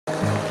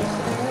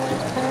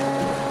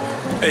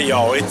Hey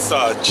y'all, it's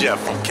Jeff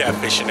from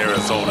Catfish in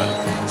Arizona.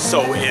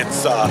 So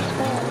it's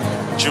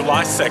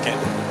July 2nd,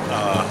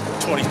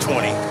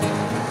 2020.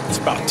 It's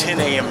about 10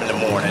 a.m. in the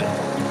morning.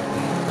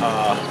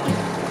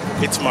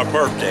 It's my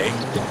birthday.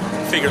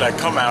 Figured I'd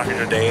come out here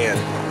today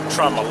and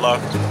try my luck,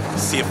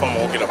 see if I'm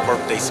gonna get a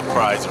birthday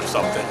surprise or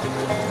something.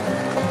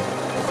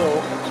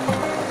 So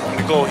I'm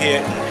gonna go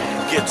ahead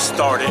and get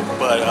started,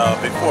 but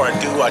before I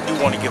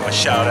do want to give a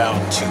shout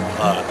out to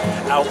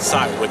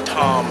Outside with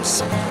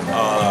Tom's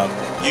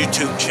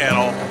YouTube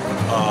channel.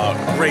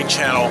 Great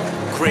channel,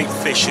 great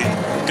fishing.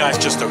 Guy's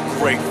just a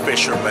great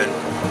fisherman.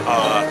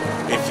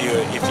 If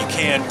you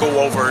can,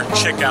 go over and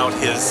check out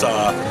his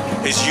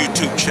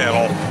YouTube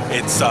channel.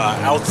 It's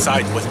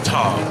Outside with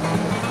Tom.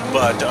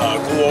 But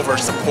go over,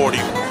 support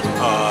him,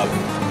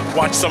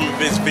 watch some of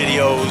his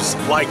videos,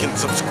 like and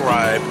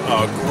subscribe.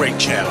 Great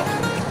channel.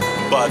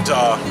 But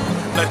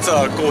let's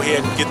go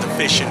ahead and get the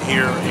fishing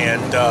here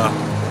and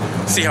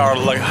see how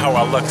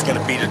our luck's going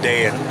to be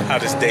today and how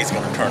this day's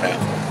going to turn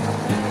out.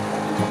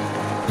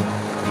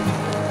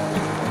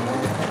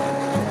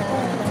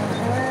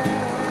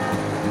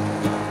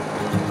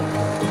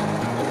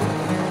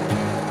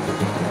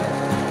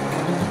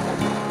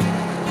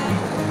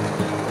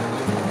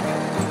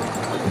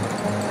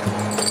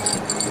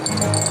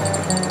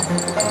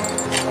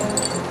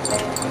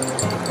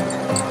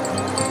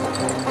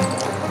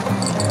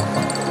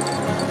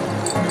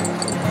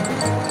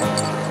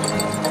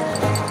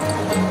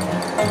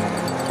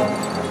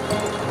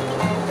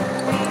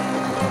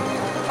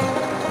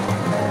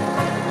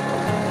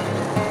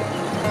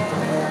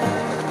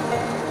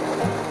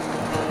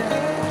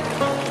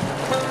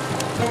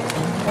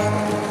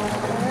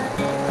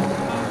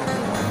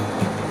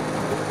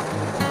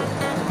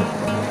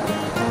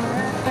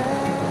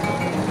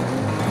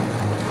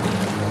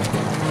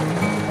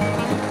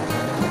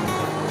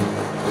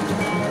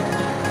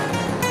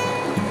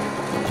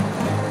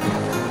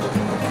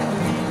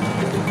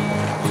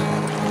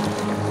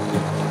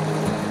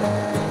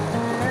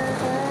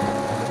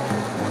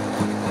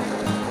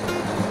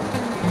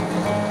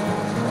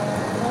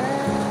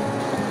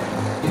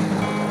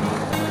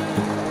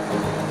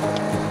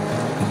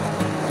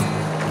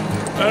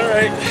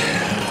 Alright,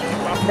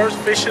 my first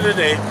fish of the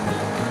day.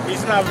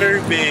 He's not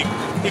very big.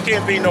 He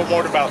can't be no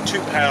more than about 2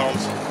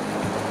 pounds.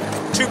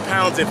 2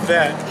 pounds if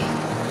that.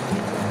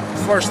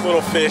 First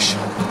little fish.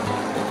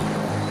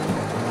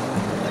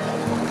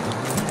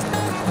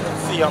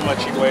 Let's see how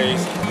much he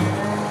weighs.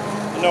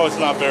 I know it's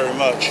not very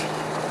much.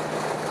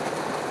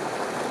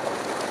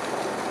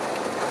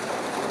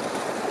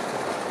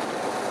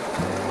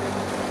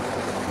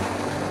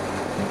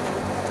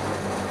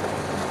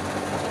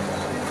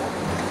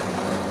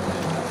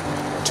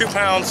 £2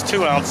 pounds,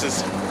 2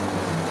 ounces,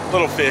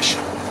 little fish.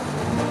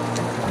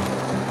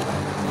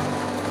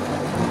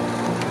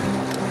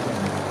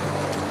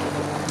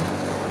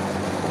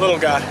 Little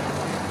guy,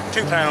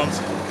 2 pounds.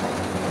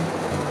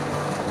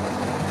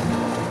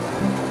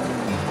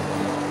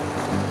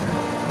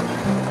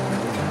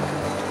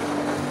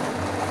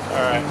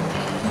 All right.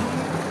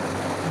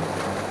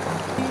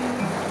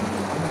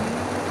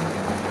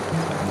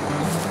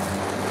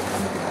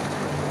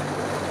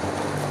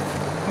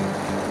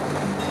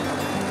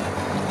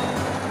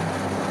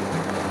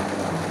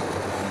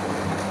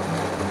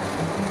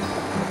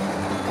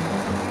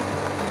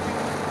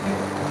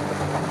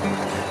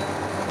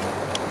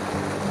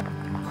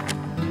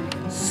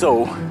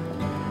 So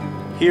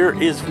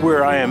here is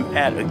where I am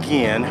at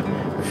again,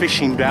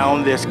 fishing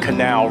down this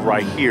canal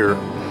right here,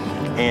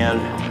 and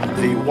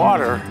the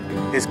water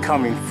is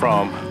coming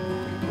from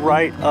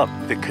right up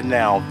the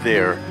canal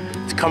there.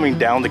 It's coming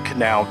down the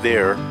canal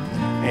there,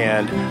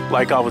 and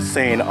like I was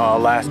saying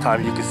last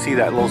time, you can see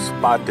that little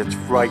spot that's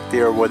right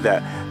there where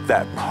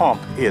that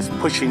pump is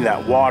pushing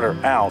that water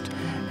out,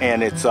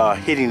 and it's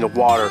hitting the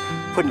water,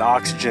 putting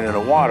oxygen in the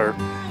water,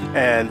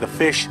 and the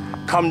fish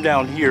come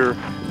down here.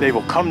 They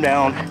will come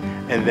down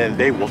and then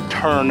they will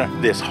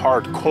turn this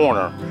hard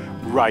corner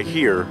right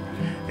here.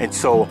 And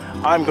so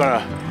I'm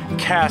gonna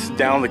cast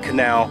down the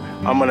canal.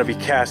 I'm gonna be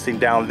casting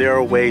down there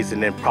a ways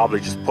and then probably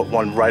just put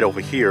one right over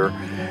here.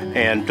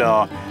 And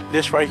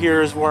this right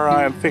here is where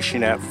I am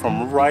fishing at,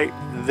 from right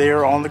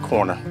there on the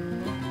corner.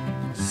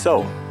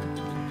 So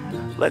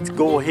let's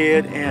go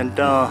ahead and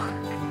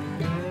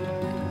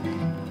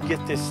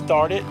get this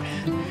started,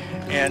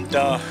 and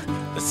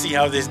let's see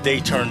how this day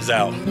turns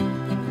out.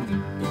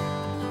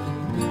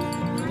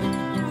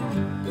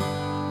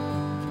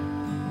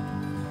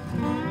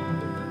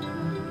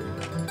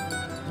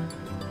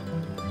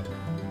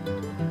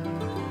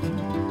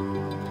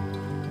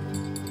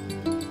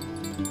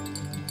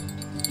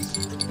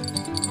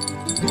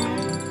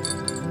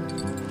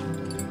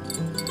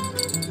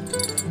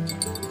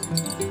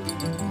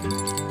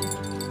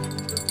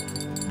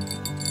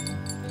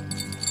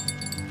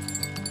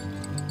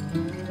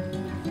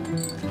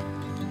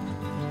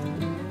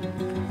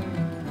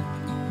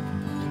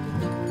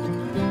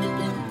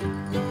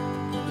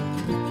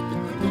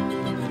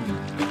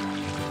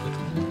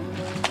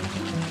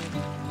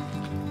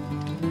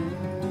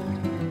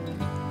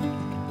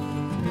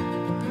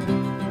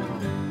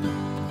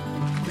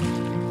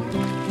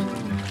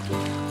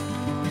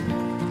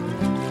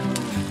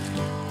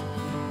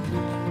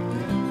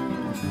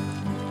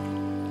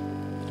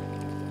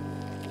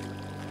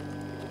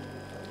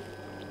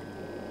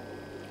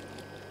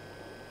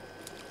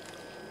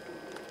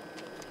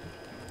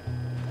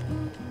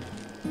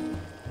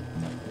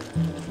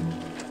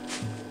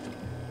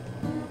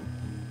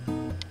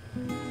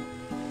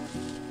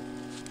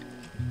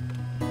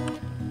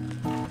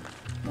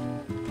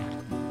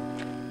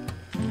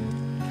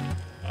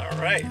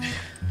 Alright,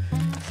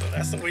 so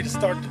that's the way to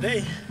start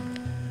today.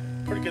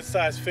 Pretty good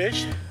sized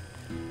fish.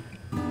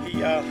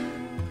 He a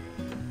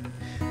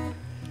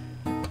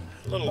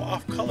little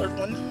off-colored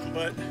one,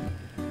 but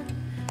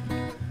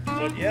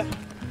yeah,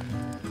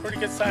 pretty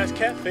good sized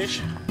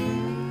catfish.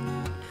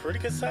 Pretty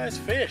good sized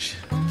fish.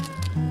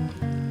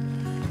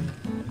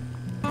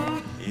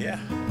 Yeah.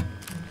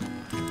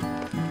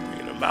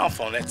 Get a mouth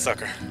on that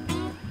sucker.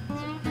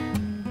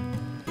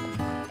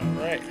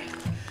 Alright.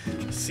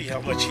 Let's see how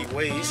much he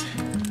weighs.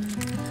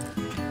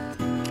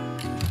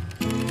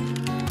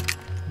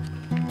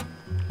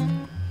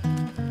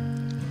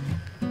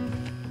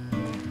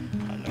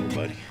 I know,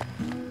 buddy.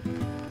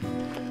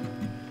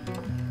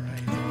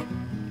 Alright.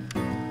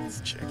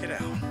 Let's check it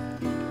out.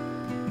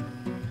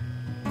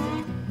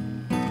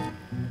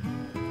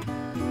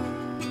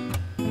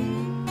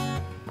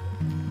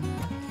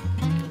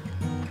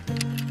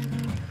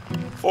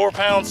 4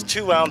 pounds,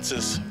 2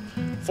 ounces.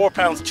 4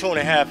 pounds,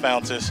 2.5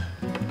 ounces.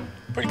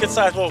 Pretty good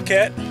sized little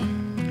cat.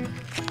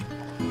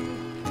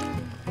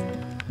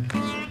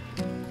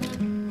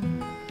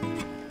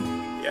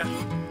 Yeah,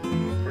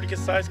 pretty good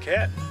sized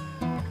cat.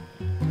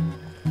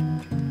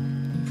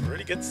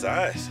 Pretty good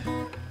size.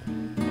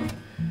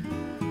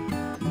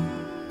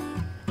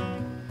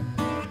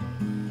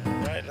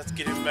 Alright, let's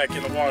get him back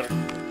in the water.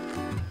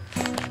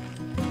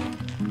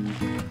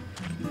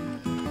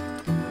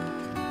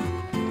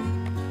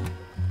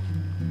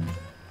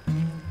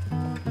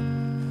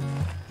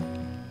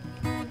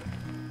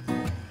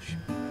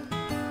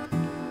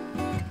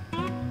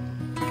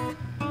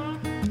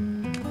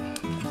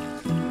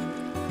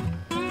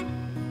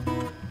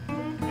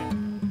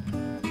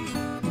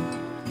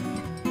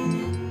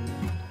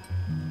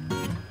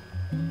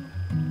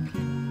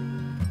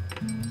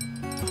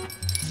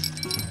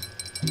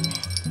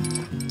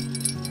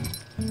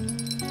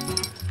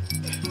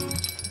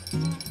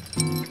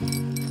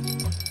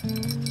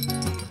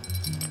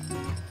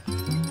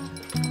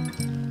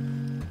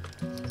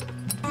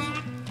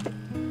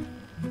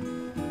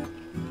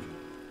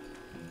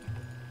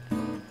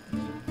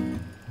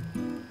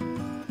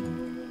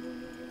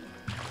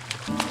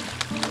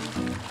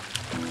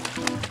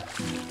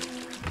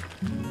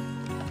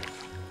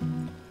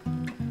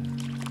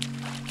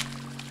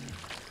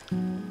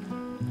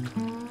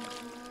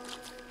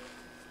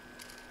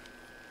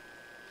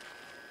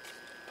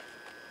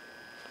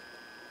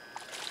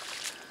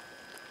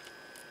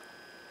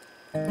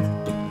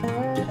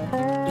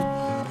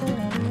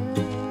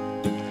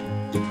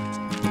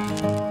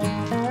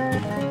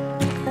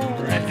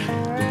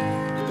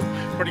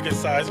 Pretty good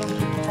size one.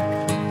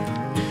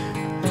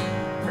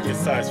 Pretty good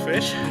size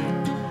fish.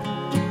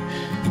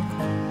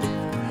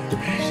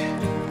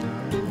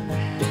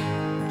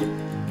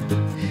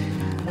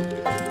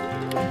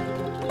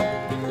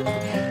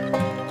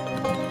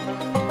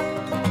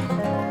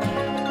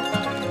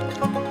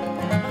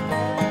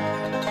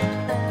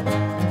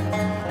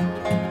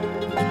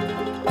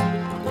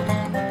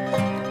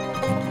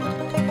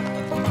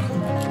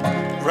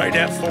 Right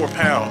at 4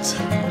 pounds.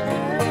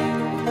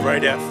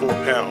 Right at 4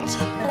 pounds.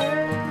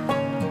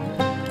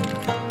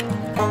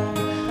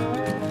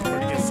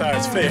 Pretty good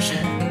sized fish.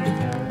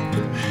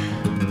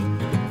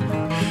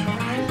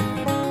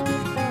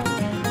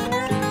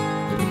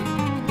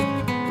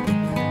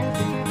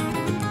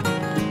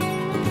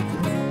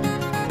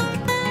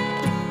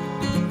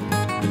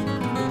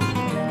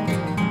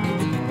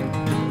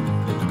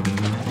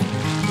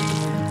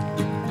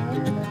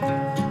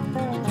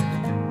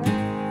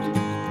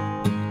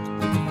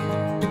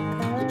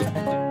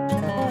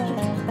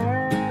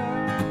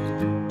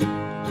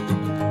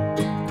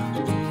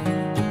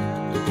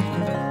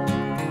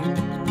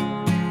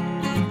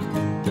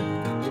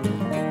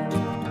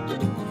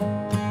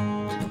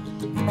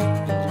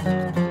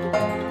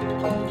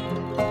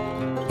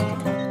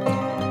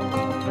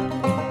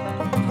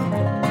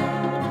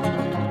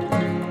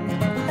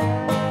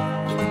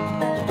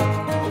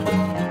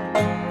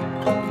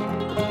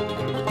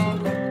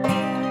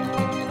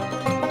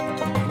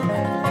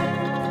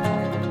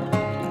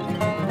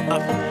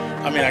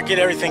 I mean, I get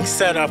everything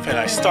set up and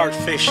I start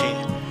fishing,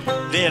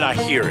 then I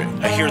hear it.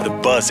 I hear the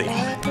buzzing.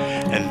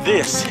 And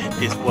this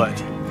is what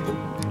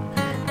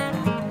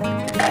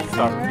I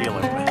start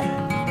dealing with.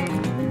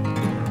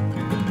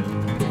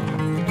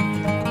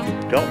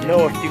 Don't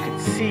know if you can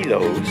see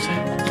those,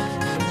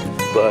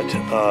 but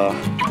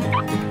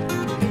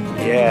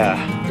yeah.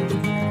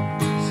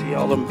 See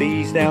all them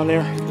bees down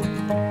there?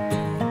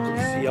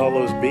 See all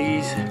those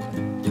bees?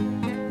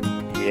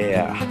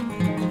 Yeah.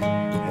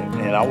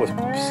 And I was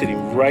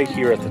sitting right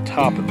here at the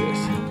top of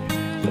this,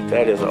 but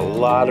that is a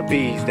lot of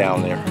bees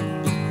down there.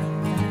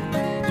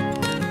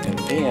 And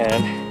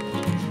then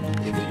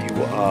if you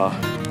look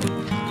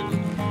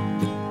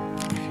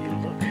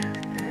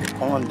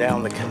on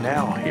down the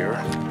canal here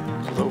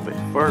a little bit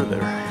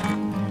further,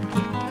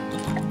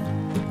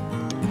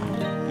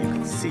 you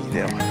can see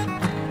them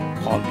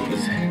on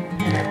these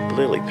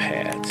lily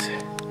pads.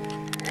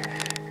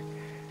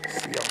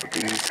 See all the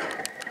bees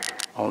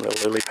on the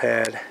lily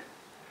pad?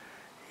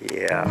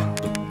 Yeah,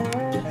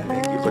 and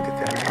then you look at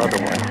that other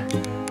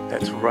one, that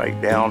that's right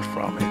down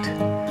from it.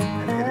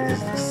 And it is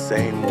the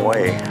same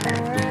way.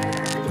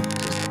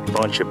 Just a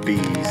bunch of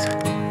bees.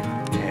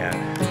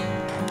 And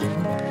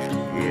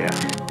yeah,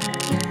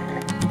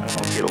 I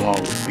don't get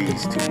along with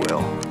bees too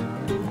well.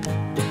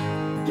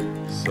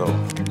 So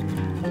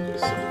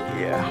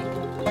yeah,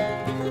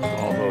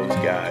 all those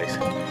guys.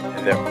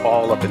 And they're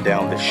all up and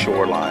down the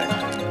shoreline.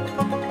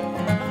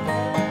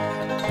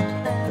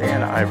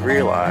 Then I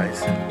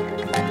realized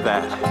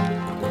that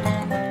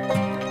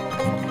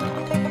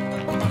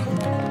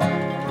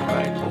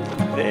right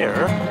over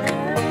there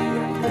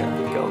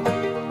we go.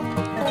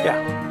 Yeah,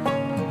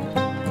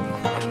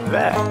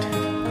 that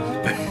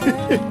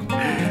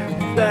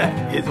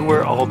is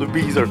where all the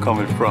bees are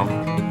coming from.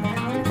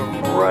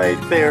 Right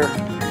there.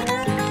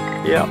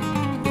 Yeah,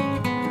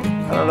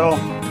 I don't know,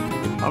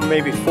 I'm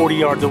maybe 40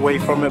 yards away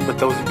from it, but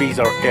those bees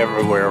are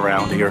everywhere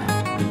around here.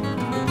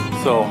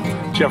 So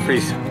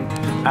Jeffrey's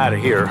out of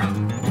here.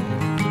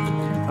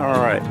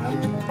 All right.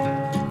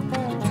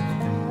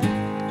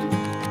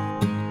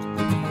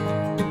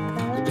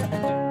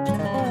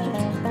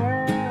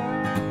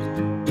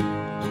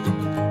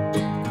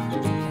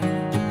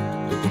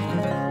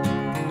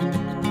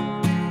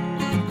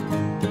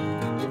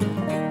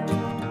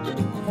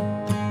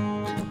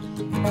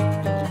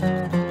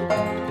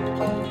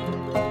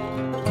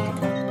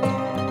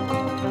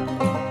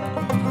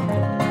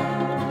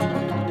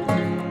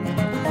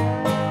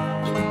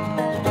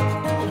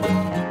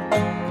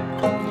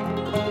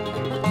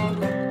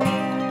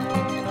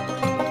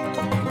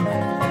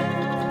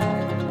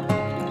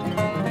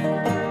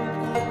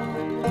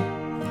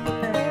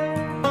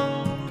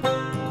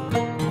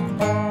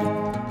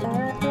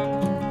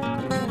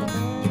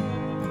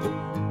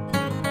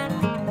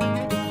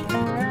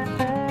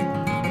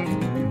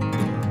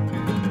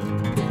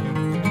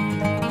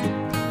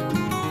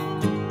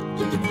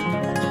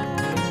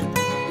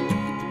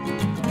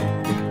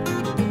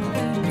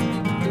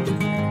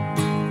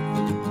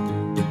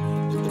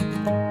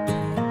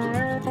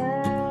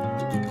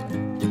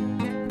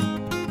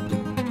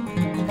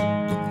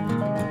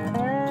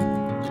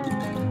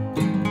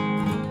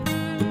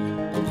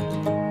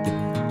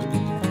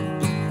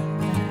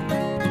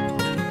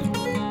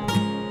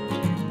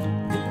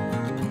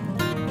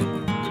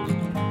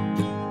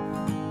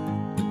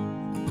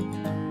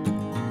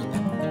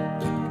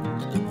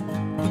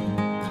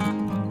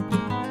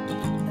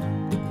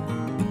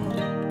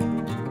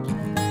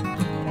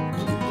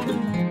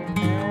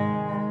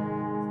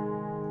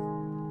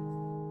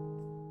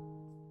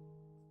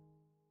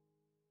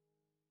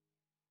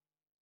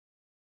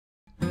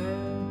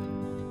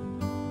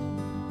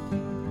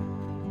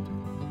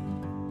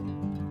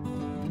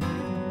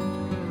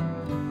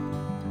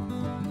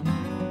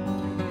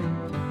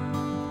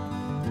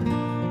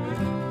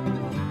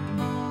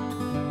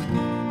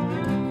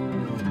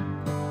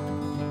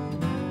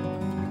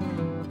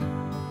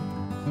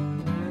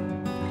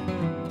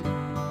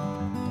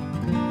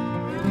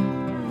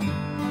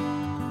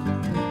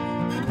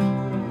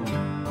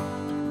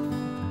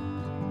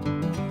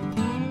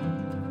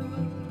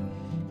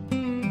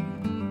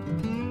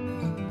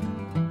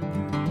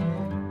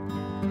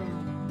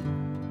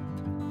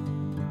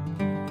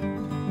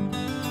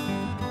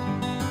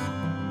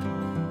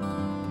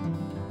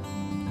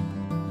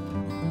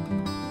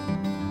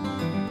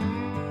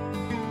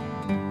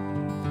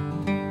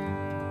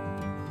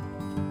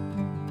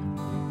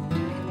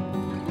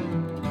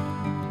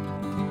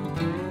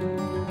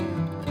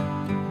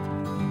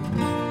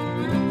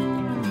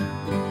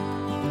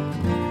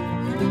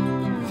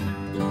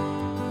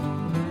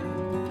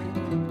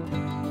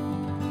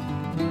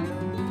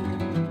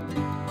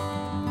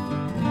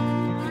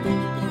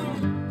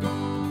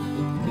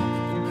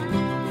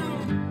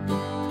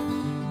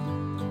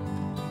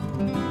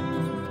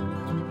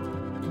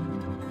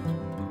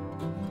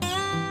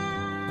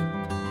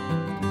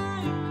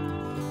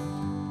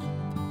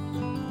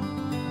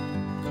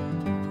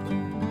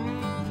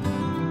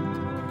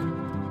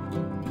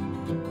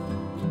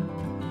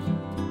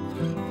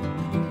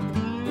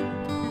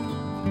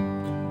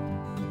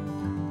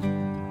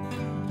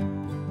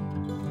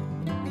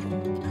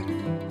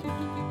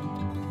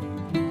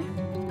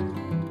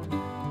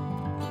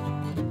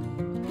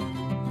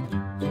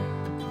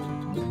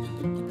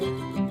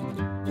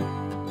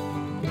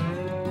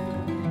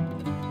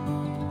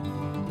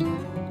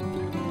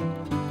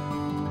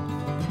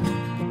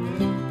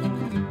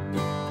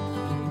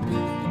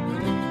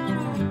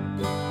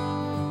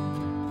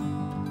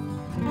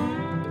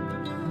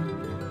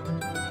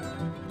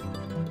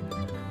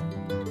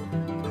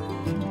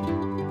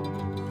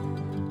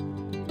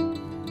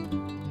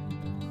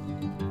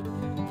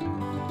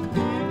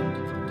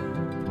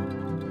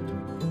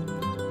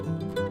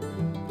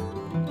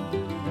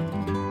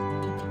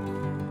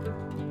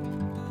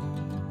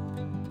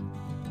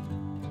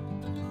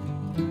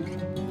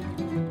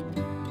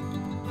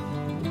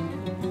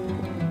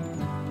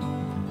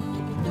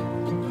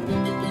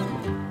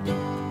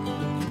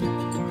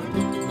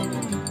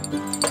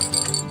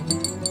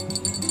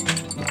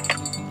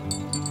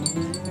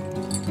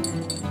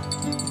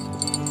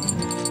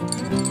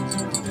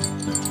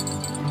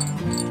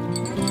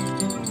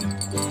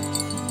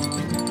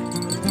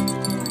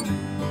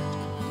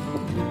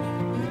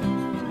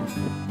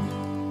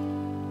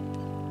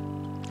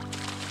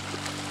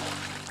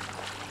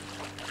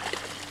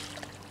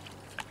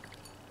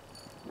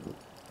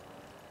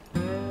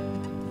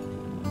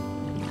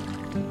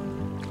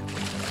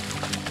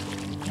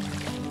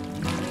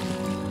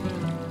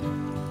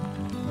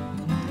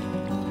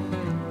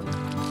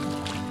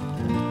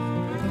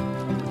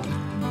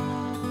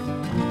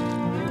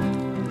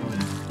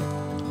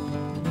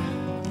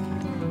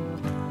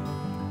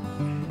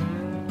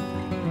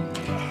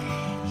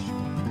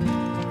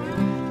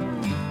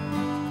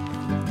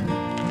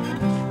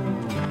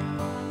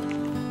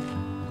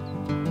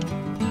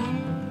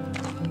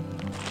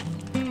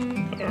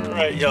 All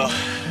right, y'all.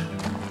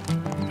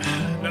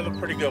 Another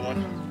pretty good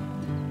one.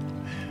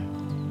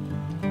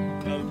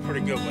 Another pretty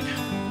good one.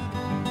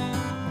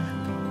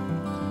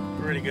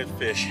 Pretty good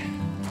fish.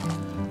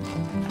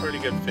 Pretty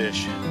good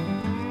fish.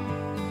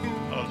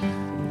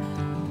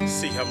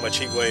 See how much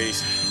he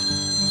weighs.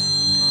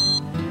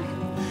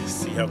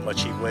 See how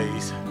much he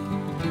weighs.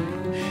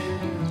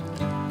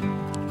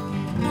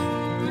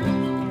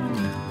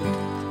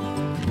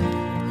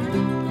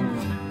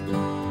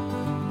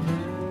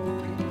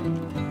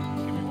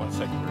 Give me 1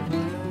 second, Rick.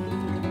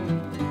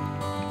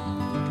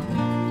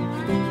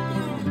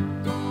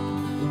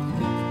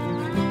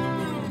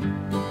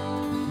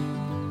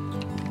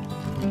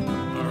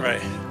 All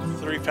right,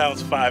 3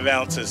 pounds 5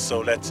 ounces,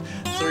 so that's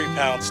 3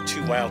 pounds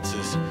 2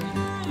 ounces.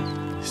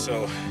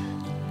 So,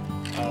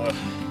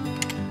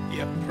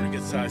 yeah, pretty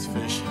good size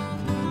fish.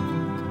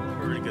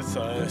 Pretty good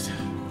size.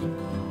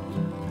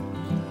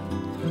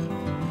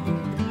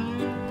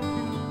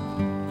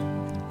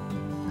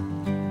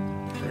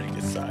 Pretty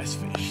good size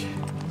fish.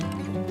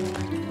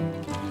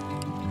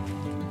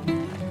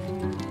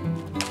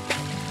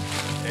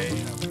 Hey,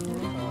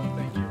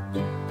 thank you.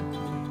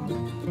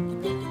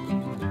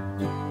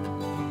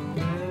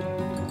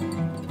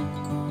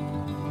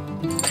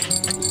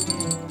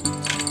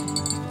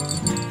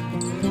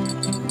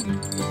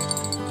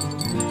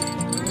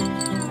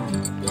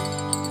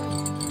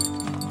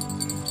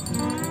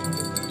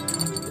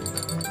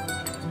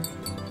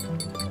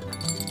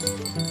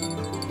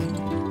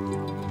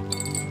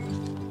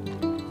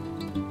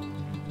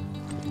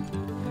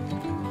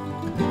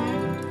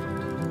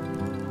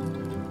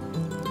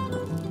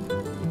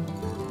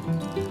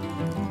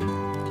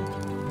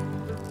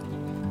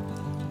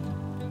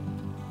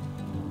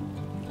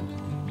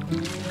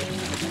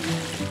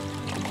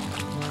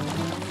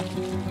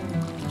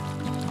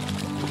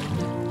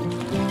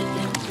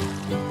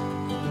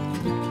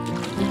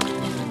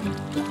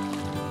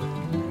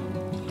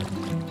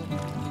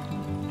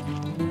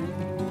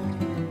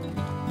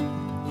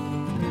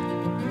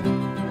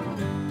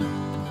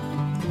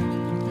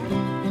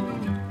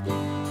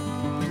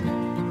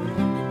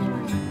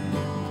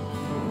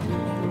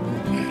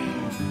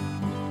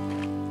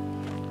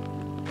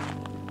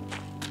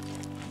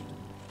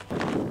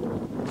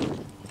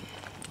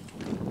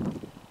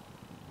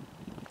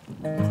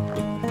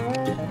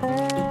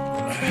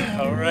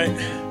 All right,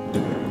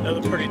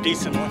 another pretty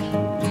decent one.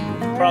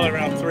 Probably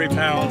around 3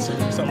 pounds,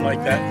 something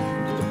like that.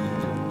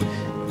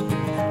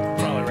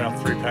 Probably around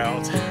 3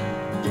 pounds.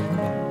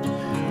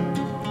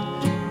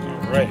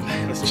 All right,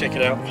 let's check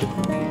it out.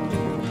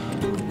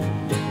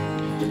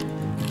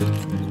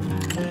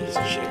 Let's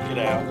check it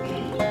out.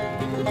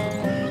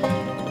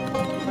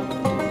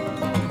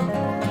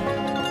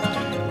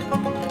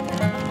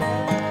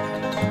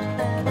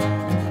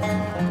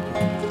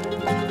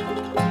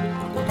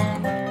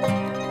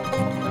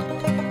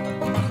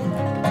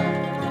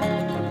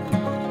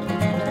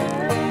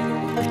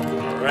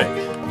 All right,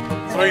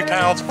 3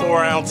 pounds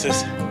 4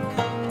 ounces.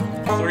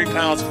 3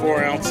 pounds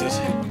 4 ounces.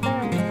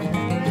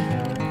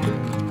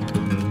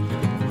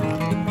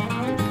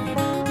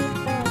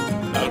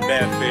 Not a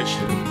bad fish.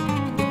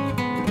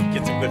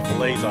 Get some good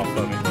fillets off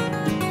of it.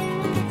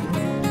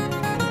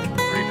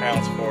 3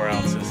 pounds 4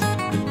 ounces.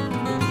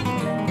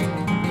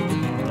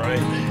 All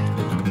right.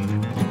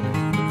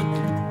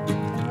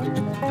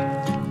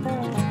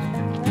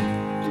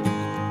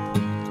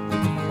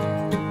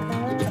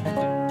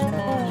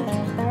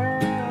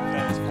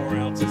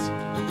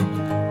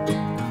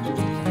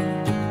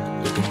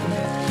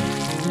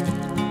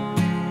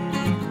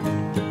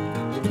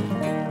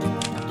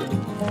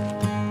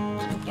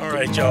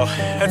 Alright, y'all,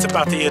 that's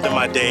about the end of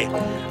my day.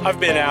 I've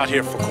been out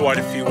here for quite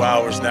a few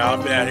hours now.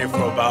 I've been out here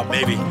for about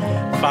maybe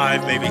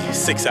 5, maybe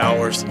 6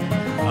 hours.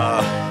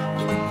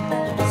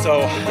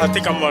 So I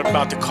think I'm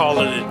about to call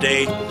it a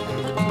day.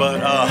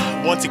 But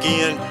once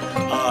again,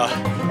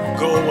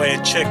 go away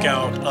and check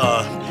out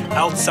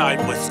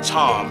Outside with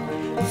Tom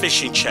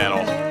fishing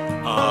channel.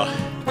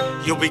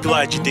 You'll be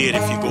glad you did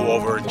if you go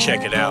over and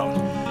check it out.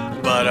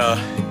 But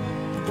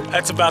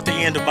that's about the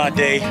end of my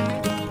day.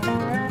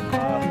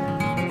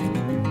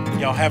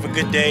 Y'all have a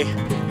good day.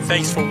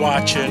 Thanks for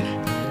watching,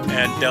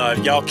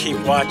 and y'all keep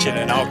watching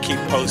and I'll keep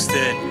posting,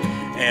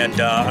 and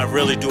I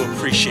really do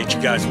appreciate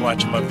you guys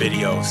watching my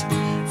videos.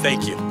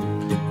 Thank you.